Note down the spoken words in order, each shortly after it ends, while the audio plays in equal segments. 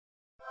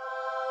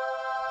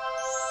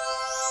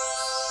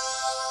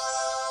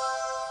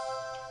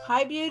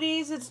Hi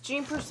beauties, it's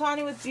Jean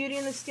Piersanti with Beauty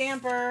and the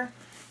Stamper.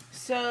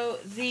 So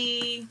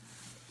the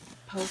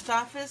post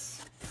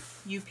office,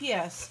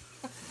 UPS,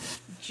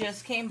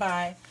 just came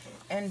by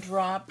and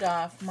dropped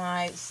off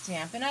my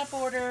Stampin' Up!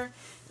 Order.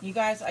 You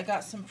guys, I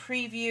got some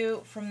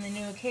preview from the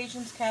new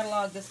Occasions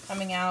catalog that's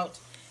coming out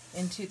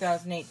in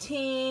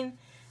 2018.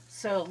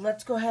 So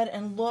let's go ahead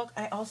and look.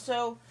 I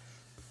also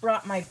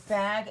brought my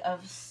bag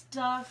of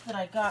stuff that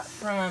I got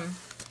from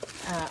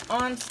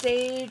On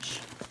Stage.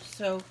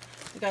 So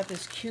we got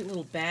this cute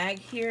little bag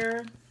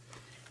here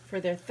for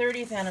their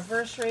 30th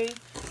anniversary.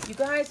 You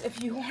guys,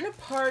 if you want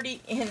to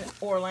party in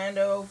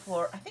Orlando,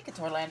 I think it's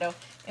Orlando,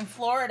 in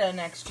Florida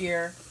next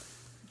year,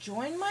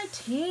 join my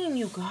team,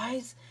 you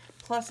guys.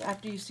 Plus,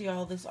 after you see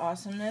all this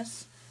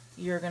awesomeness,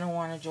 you're going to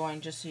want to join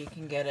just so you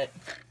can get it.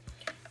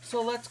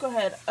 So let's go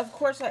ahead. Of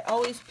course, I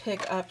always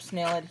pick up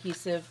Snail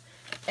adhesive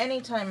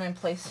anytime I'm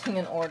placing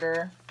an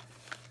order.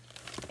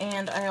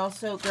 And I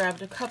also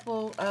grabbed a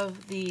couple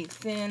of the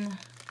thin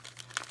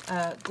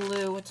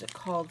glue, what's it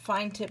called?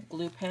 Fine tip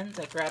glue pens.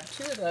 I grabbed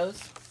 2 of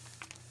those.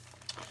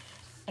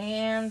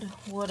 And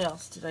what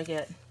else did I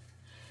get?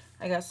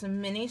 I got some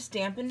mini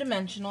Stampin'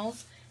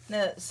 dimensionals.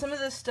 Now, some of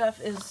this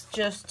stuff is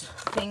just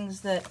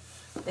things that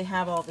they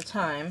have all the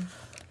time.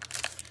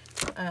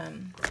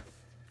 And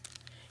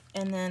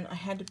then I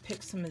had to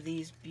pick some of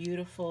these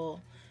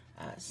beautiful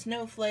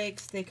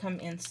snowflakes. They come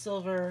in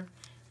silver,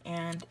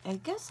 and I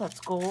guess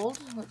that's gold.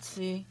 Let's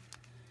see.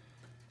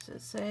 Does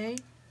it say?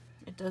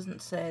 It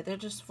doesn't say. They're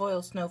just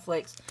foil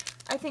snowflakes.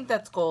 I think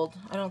that's gold.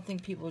 I don't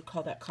think people would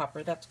call that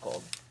copper. That's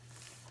gold.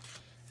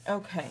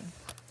 Okay.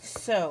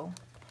 So,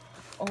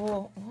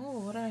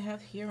 what do I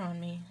have here on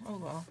me? Oh,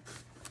 well.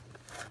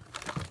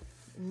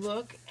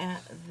 Look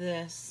at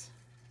this.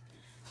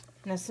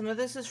 Now, some of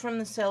this is from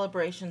the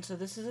celebration. So,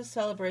 this is a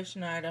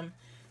celebration item,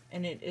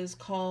 and it is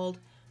called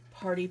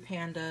Party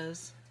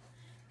Pandas.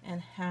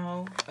 And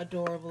how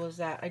adorable is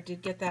that? I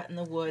did get that in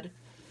the wood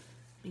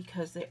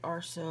because they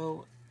are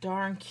so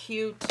darn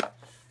cute.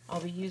 I'll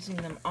be using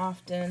them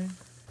often.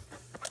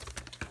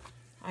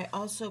 I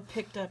also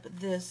picked up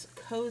this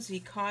cozy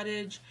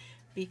cottage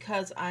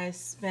because I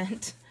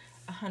spent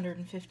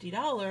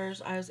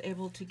 $150. I was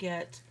able to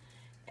get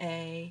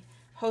a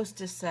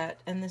hostess set,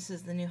 and this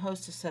is the new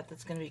hostess set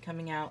that's going to be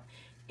coming out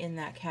in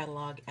that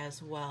catalog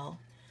as well.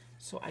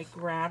 So I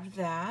grabbed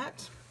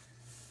that.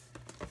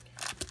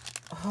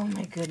 Oh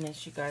my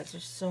goodness, you guys,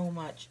 there's so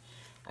much.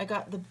 I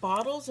got the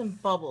bottles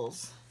and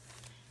bubbles.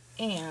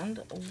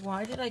 And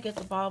why did I get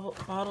the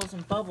bottles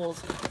and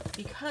bubbles?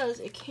 Because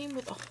it came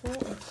with a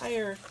whole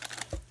entire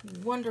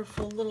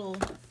wonderful little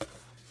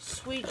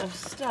suite of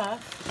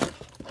stuff.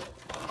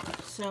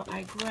 So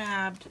I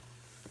grabbed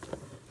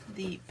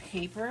the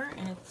paper,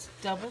 and it's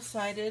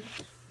double-sided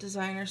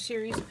designer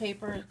series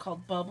paper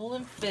called Bubble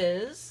and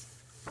Fizz.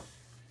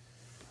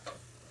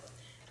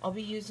 I'll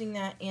be using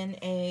that in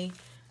a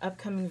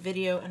upcoming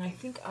video, and I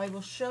think I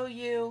will show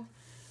you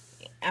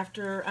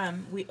after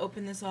we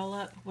open this all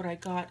up what I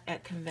got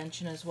at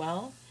convention as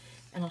well,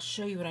 and I'll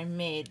show you what I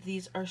made.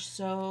 These are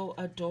so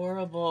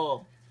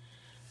adorable.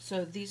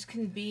 So these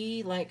can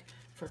be like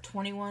for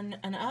 21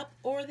 and up,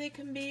 or they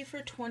can be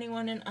for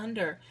 21 and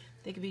under.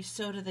 They could be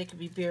soda, they could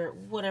be beer,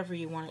 whatever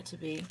you want it to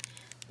be.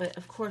 But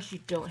of course you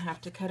don't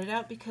have to cut it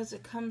out because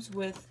it comes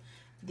with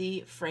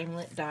the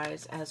framelit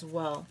dies as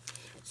well.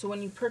 So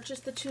when you purchase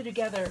the 2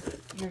 together,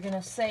 you're going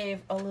to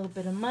save a little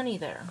bit of money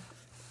there.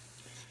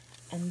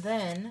 And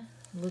then,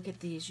 look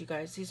at these, you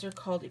guys. These are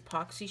called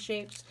epoxy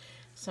shapes.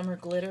 Some are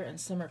glitter and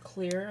some are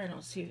clear. I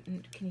don't see,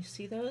 can you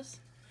see those?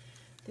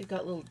 They've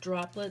got little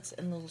droplets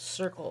and little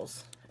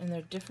circles, and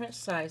they're different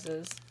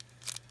sizes.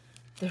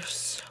 They're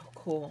so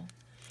cool.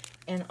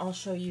 And I'll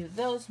show you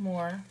those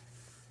more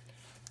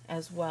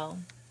as well.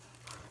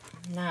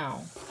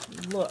 Now,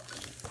 look.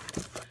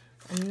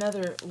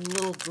 Another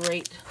little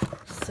great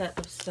set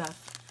of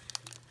stuff.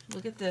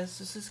 Look at this.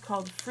 This is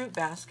called Fruit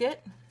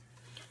Basket.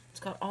 It's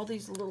got all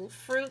these little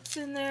fruits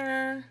in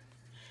there.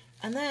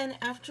 And then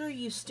after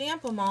you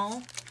stamp them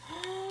all,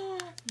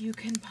 you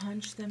can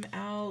punch them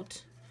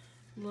out.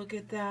 Look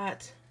at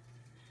that.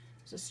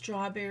 There's a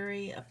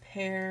strawberry, a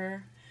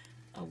pear,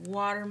 a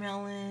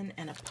watermelon,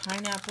 and a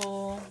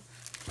pineapple.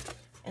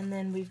 And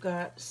then we've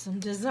got some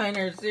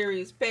designer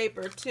series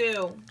paper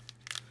too.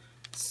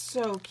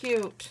 So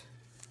cute.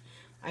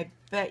 I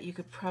bet you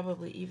could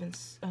probably even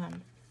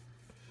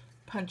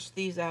punch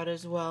these out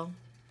as well.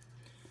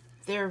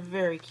 They're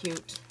very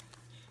cute.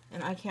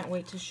 And I can't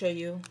wait to show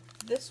you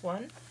this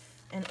one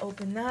and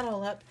open that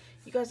all up.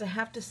 You guys, I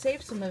have to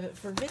save some of it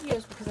for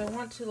videos because I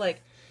want to,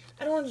 like,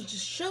 I don't want to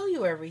just show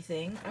you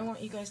everything. I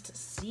want you guys to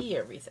see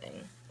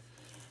everything.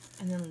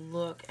 And then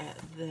look at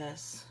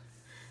this.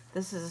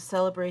 This is a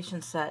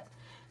celebration set.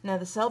 Now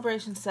the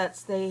celebration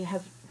sets, they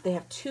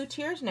have 2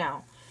 tiers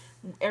now.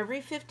 Every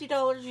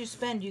 $50 you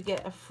spend, you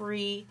get a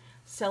free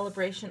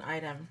celebration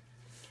item.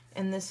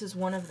 And this is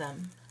one of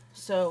them.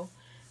 So,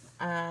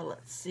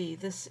 let's see.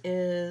 This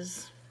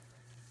is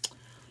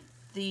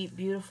the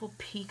beautiful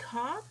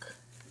peacock.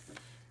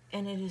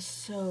 And it is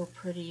so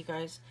pretty, you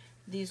guys.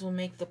 These will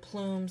make the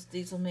plumes.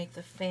 These will make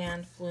the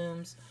fan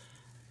plumes.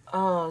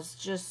 Oh, it's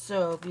just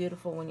so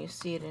beautiful when you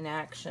see it in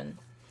action.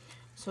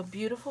 So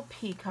beautiful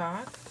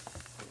peacock.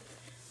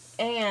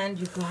 And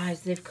you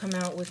guys, they've come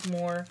out with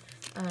more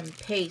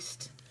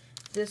paste.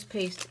 This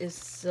paste is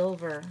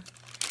silver.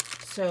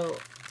 So,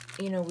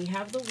 you know, we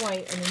have the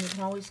white, and then you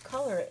can always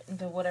color it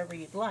into whatever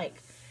you'd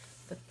like.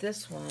 But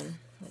this one,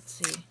 let's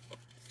see,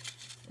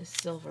 is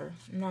silver.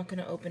 I'm not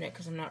going to open it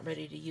because I'm not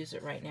ready to use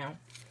it right now.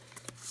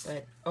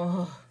 But,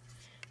 oh,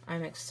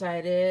 I'm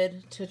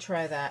excited to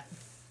try that.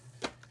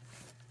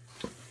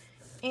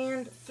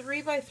 And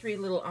 3x3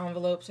 little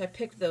envelopes. I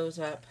picked those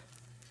up.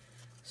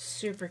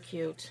 Super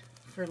cute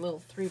for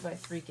little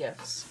 3x3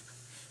 gifts.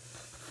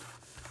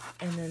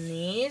 And then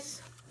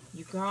these,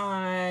 you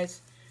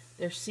guys,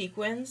 they're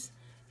sequins,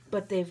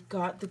 but they've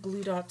got the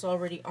glue dots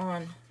already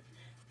on.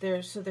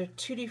 They're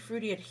Tutti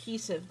Frutti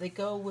adhesive. They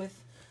go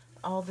with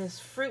all this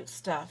fruit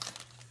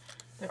stuff.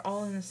 They're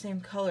all in the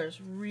same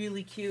colors.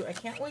 Really cute. I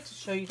can't wait to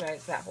show you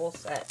guys that whole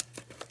set.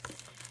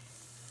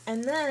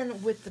 And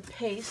then with the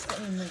paste,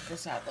 let me move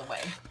this out of the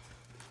way.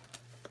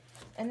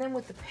 And then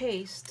with the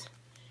paste,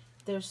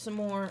 there's some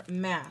more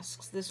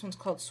masks. This one's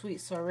called Sweet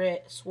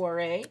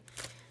Soiree.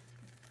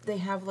 They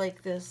have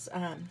like this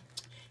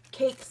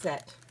cake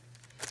set.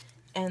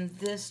 And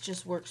this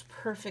just works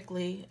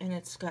perfectly, and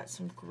it's got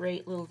some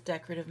great little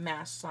decorative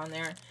masks on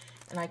there.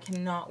 And I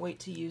cannot wait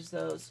to use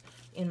those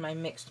in my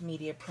mixed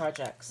media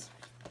projects.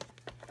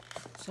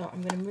 So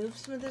I'm going to move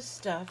some of this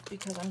stuff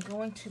because I'm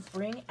going to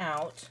bring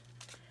out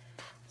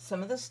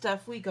some of the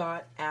stuff we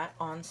got at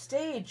On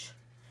Stage.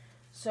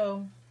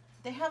 So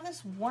they have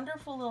this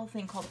wonderful little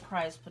thing called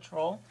Prize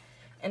Patrol.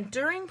 And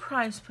during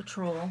Prize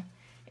Patrol,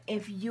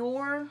 if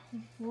your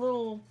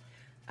little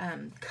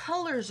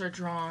colors are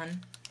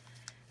drawn,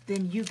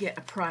 then you get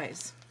a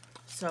prize.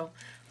 So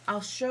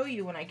I'll show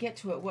you when I get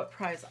to it what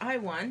prize I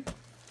won.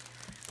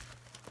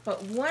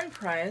 But one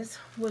prize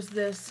was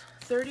this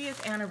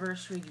 30th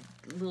anniversary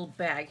little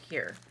bag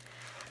here.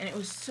 And it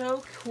was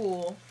so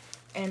cool.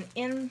 And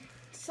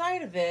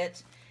inside of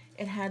it,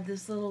 it had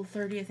this little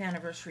 30th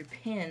anniversary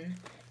pin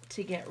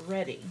to get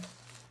ready.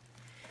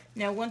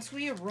 Now once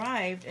we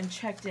arrived and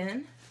checked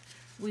in,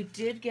 we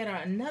did get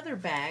another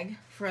bag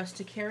for us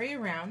to carry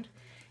around.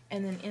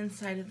 And then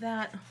inside of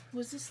that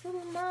was this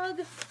little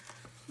mug.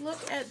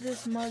 Look at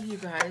this mug, you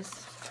guys.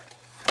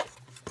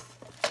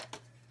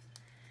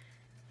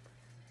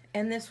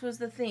 And this was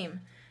the theme.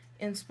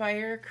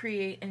 Inspire,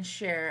 create, and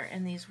share.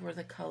 And these were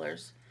the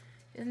colors.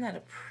 Isn't that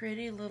a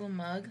pretty little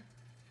mug?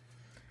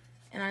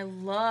 And I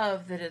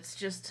love that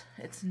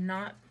it's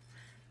not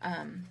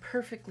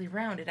perfectly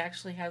round. It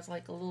actually has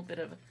like a little bit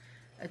of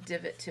a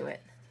divot to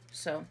it.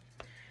 So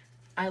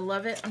I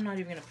love it. I'm not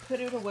even going to put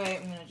it away.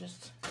 I'm going to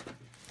just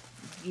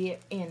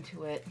get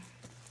into it.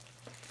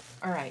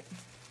 All right.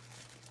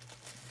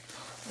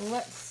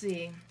 Let's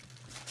see.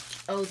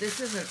 Oh, this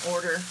is an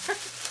order.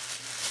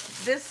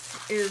 This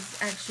is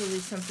actually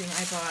something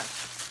I bought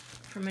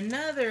from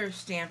another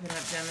Stampin'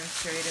 Up!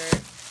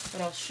 Demonstrator,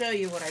 but I'll show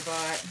you what I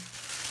bought.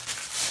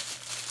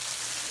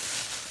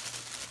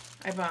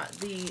 I bought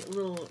the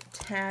little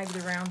tag, the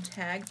round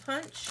tag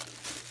punch,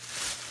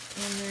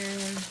 and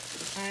then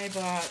I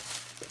bought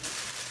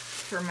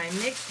for my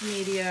mixed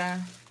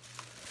media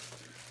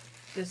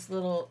this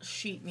little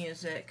sheet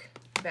music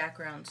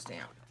background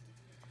stamp.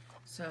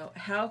 So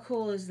how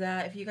cool is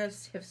that? If you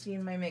guys have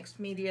seen my mixed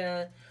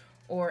media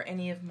or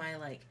any of my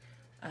like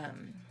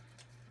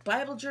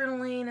Bible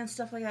journaling and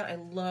stuff like that, I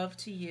love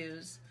to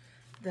use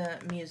the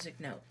music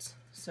notes.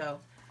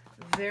 So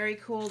very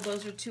cool.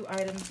 Those are two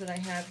items that I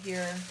have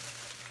here.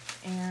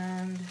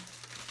 And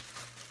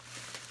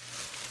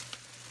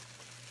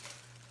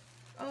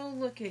oh,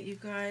 look at you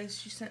guys.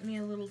 She sent me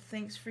a little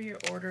thanks for your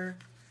order.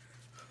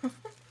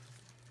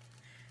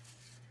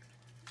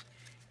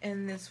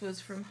 And this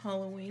was from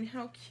Halloween.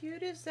 How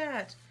cute is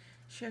that?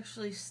 She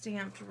actually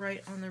stamped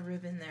right on the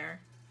ribbon there.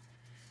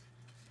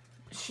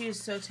 She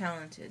is so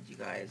talented, you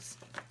guys.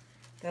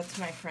 That's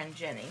my friend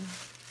Jenny.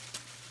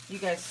 You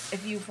guys,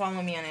 if you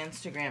follow me on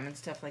Instagram and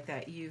stuff like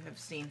that, you have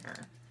seen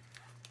her.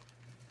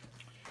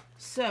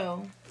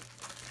 So,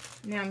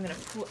 now I'm going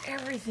to pull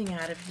everything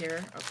out of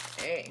here.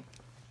 Okay.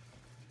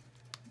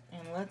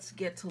 And let's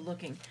get to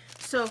looking.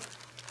 So,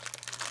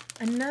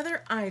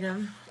 another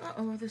item.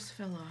 Uh-oh, this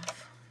fell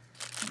off.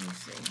 Let me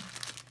see.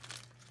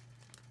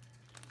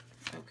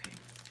 Okay.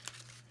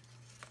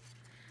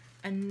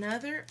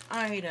 Another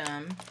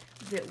item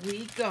that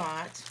we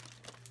got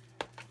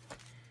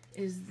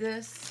is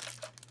this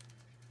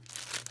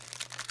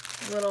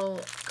little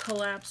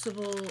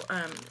collapsible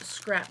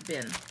scrap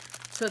bin.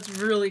 So it's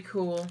really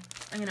cool.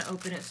 I'm going to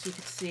open it so you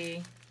can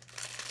see.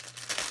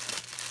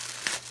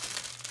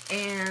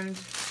 And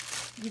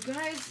you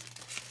guys,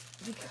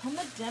 become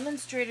a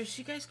demonstrator so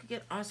you guys could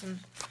get awesome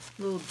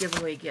little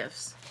giveaway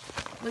gifts.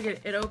 Look at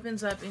it. It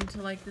opens up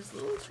into like this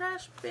little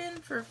trash bin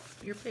for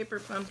your paper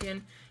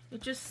pumpkin.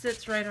 It just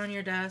sits right on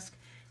your desk,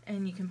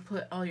 and you can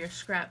put all your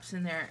scraps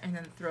in there and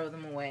then throw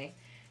them away.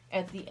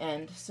 at the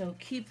end. So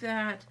keep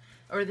that,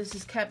 or this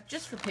is kept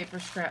just for paper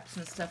scraps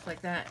and stuff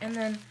like that. And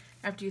then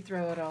after you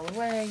throw it all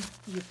away,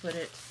 you put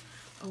it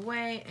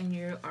away and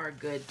you are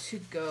good to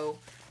go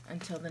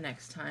until the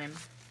next time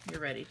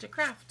you're ready to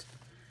craft.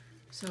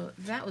 So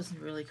that was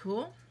really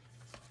cool.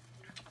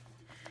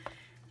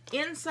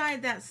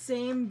 Inside that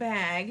same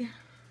bag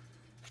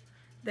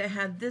that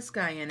had this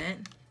guy in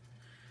it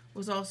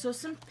was also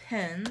some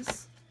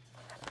pens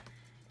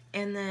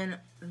and then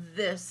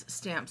this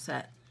stamp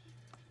set.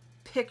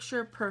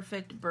 Picture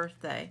Perfect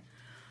Birthday.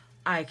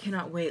 I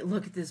cannot wait.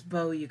 Look at this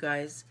bow, you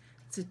guys.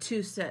 It's a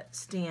 2-set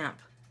stamp.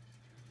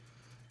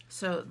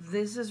 So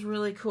this is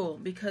really cool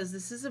because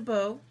this is a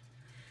bow.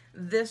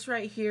 This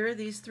right here,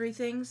 these 3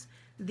 things,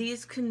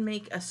 these can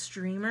make a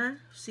streamer.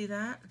 See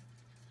that?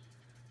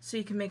 So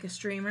you can make a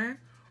streamer,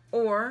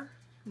 or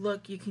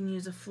look, you can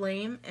use a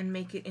flame and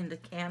make it into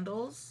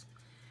candles.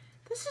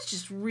 This is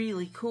just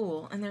really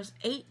cool, and there's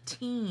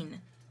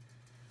 18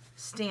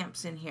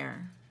 stamps in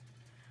here.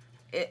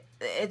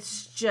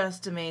 It's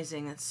just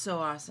amazing. It's so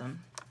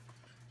awesome.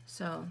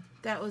 So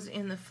that was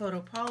in the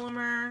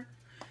photopolymer.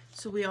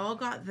 So we all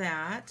got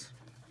that.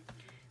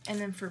 And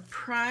then for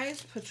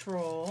Prize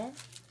Patrol,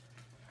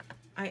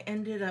 I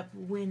ended up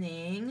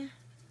winning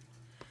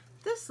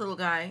this little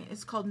guy.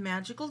 It's called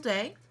Magical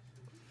Day.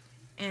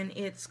 And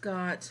it's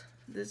got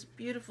this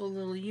beautiful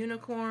little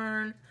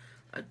unicorn,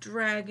 a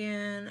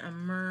dragon, a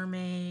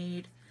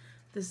mermaid,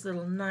 this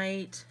little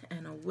knight,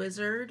 and a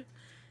wizard.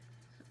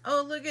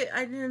 Oh, look at,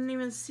 I didn't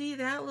even see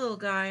that little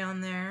guy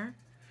on there.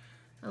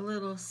 A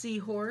little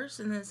seahorse,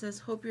 and then it says,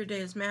 hope your day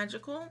is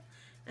magical,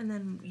 and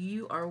then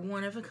you are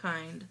one of a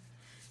kind.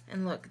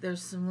 And look,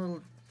 there's some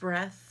little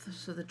breath,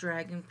 so the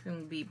dragon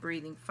can be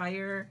breathing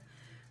fire.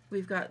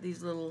 We've got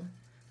these little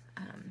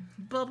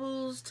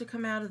bubbles to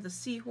come out of the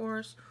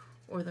seahorse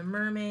or the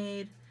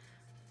mermaid.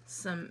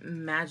 Some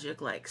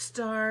magic like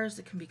stars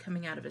that can be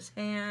coming out of his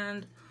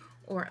hand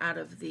or out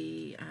of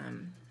the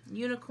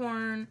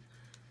unicorn.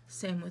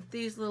 Same with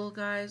these little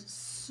guys.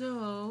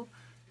 So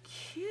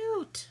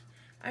cute.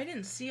 I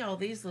didn't see all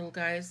these little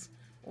guys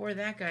or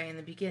that guy in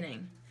the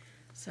beginning.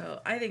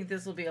 So I think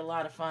this will be a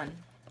lot of fun.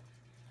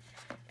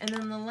 And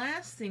then the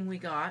last thing we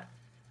got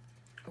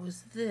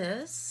was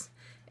this.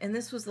 And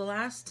this was the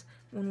last,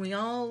 when we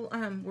all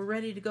were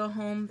ready to go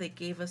home, they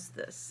gave us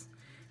this.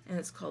 And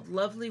it's called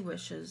Lovely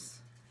Wishes.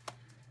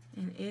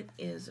 And it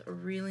is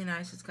really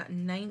nice. It's got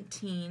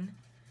 19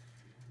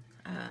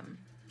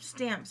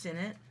 stamps in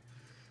it.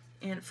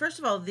 And first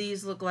of all,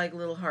 these look like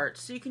little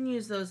hearts. So you can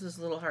use those as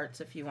little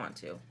hearts if you want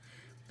to.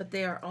 But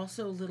they are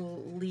also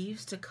little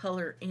leaves to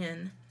color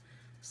in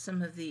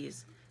some of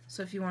these.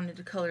 So if you wanted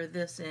to color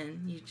this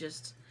in,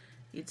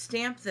 you'd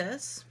stamp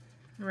this,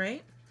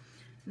 right?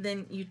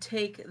 Then you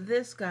take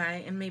this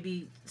guy and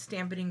maybe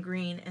stamp it in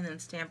green and then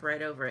stamp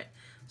right over it.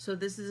 So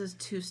this is a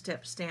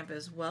 2-step stamp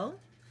as well.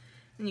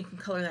 And you can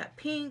color that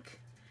pink,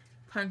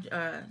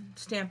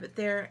 stamp it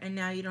there, and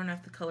now you don't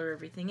have to color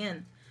everything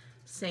in.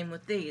 Same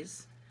with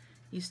these.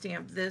 You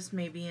stamp this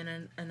maybe in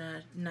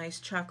a nice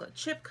chocolate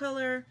chip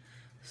color,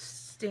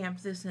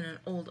 stamp this in an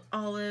old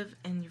olive,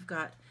 and you've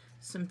got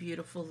some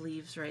beautiful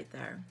leaves right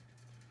there.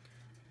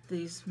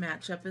 These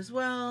match up as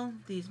well.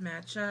 These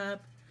match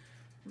up.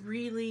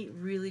 Really,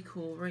 really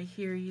cool. Right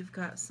here you've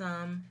got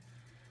some.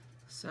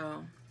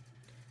 So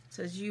it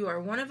says you are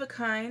one of a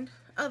kind.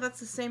 Oh, that's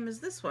the same as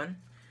this one.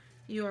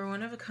 You are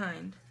one of a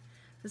kind.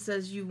 It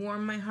says you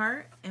warm my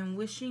heart and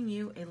wishing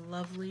you a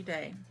lovely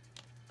day.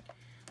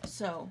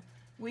 So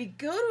we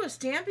go to a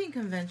stamping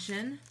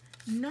convention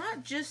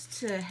not just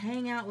to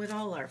hang out with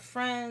all our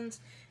friends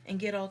and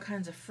get all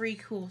kinds of free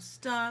cool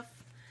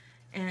stuff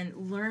and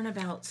learn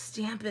about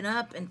Stampin'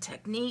 Up and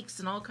techniques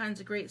and all kinds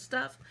of great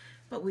stuff,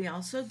 but we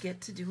also get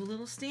to do a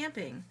little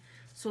stamping.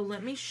 So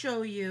let me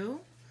show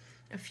you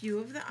a few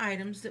of the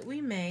items that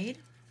we made.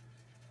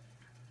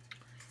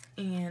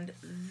 And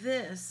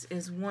this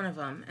is one of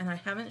them. And I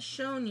haven't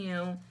shown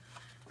you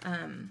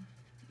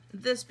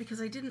this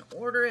because I didn't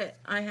order it.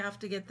 I have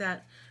to get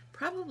that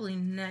probably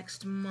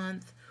next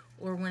month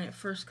or when it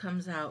first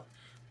comes out.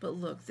 But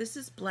look, this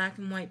is black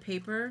and white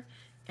paper,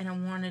 and I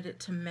wanted it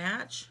to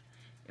match.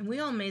 And we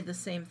all made the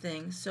same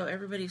thing, so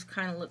everybody's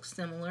kind of looks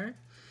similar.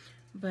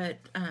 But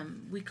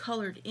we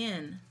colored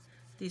in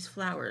these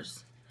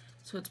flowers.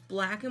 So it's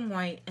black and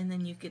white, and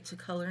then you get to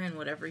color in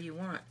whatever you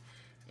want.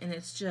 And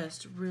it's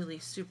just really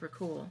super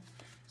cool.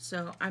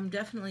 So I'm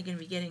definitely going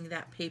to be getting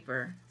that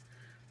paper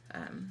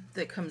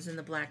that comes in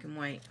the black and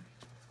white.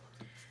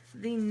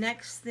 The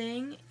next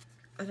thing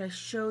that I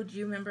showed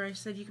you, remember I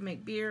said you can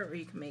make beer or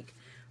you can make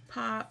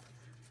pop.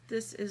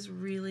 This is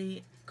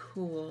really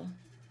cool.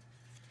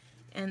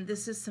 And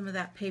this is some of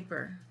that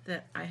paper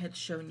that I had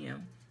shown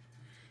you.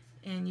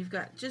 And you've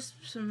got just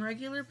some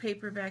regular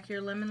paper back here,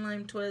 lemon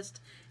lime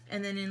twist,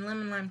 and then in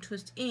lemon lime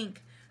twist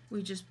ink,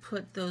 we just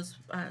put those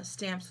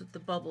stamps with the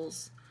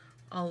bubbles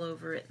all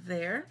over it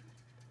there.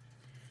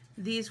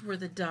 These were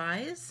the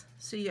dies,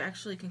 so you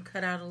actually can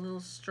cut out a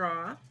little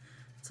straw.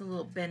 It's a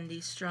little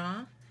bendy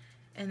straw.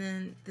 And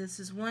then this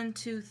is 1,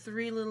 2,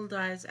 3 little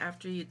dies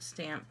after you'd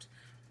stamped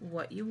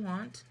what you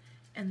want.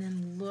 And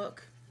then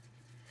look,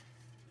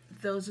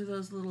 those are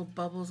those little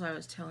bubbles I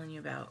was telling you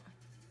about.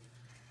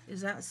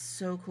 Is that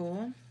so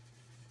cool?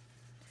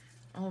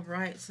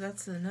 Alright, so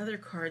that's another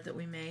card that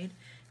we made.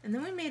 And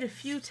then we made a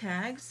few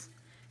tags,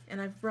 and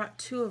I've brought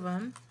 2 of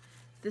them.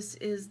 This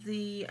is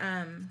the,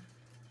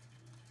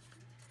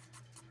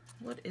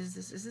 what is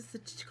this? Is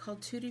this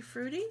called Tutti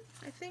Frutti?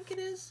 I think it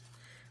is.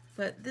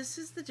 But this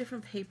is the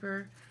different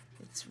paper.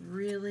 It's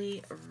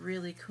really,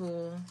 really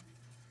cool.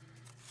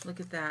 Look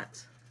at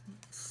that.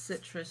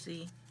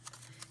 Citrusy.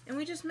 And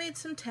we just made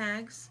some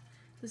tags.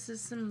 This is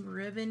some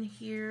ribbon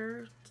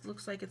here. It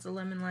looks like it's a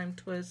lemon lime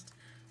twist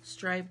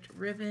striped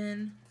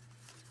ribbon.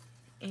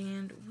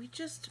 And we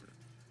just,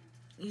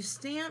 you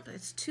stamp,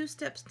 it's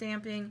 2-step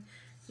stamping.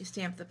 You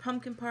stamp the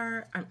pumpkin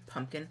part,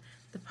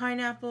 the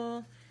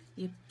pineapple,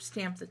 you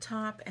stamp the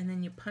top, and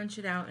then you punch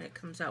it out and it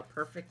comes out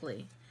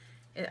perfectly.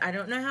 I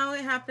don't know how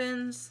it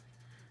happens,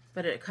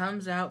 but it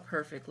comes out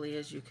perfectly,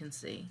 as you can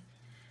see.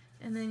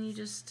 And then you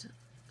just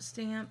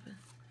stamp.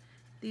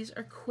 These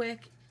are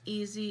quick,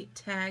 easy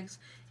tags.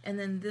 And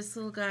then this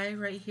little guy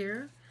right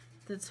here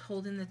that's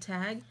holding the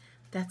tag,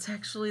 that's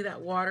actually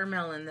that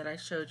watermelon that I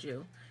showed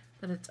you,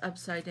 but it's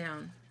upside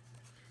down.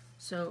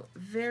 So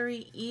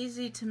very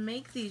easy to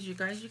make these, you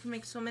guys. You can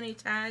make so many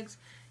tags.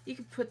 You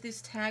can put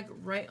this tag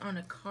right on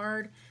a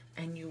card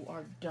and you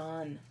are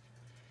done.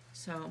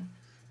 So,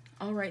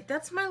 alright,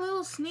 that's my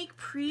little sneak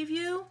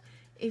preview.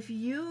 If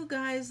you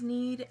guys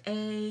need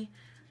a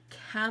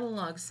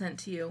catalog sent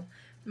to you,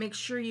 make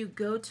sure you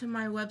go to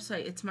my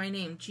website. It's my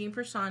name,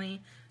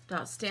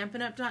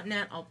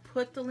 Piersanti.stampinup.net. I'll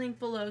put the link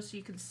below so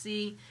you can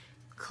see.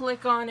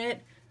 Click on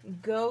it.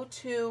 Go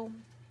to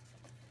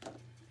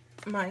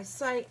my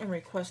site and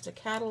request a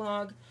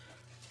catalog.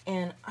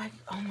 And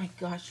oh my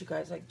gosh, you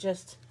guys, I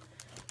just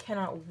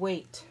cannot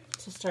wait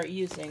to start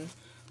using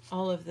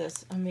all of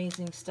this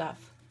amazing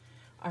stuff.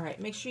 All right,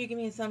 make sure you give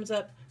me a thumbs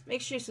up.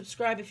 Make sure you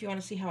subscribe if you want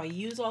to see how I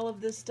use all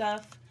of this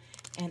stuff.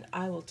 And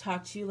I will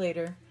talk to you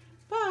later.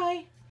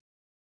 Bye.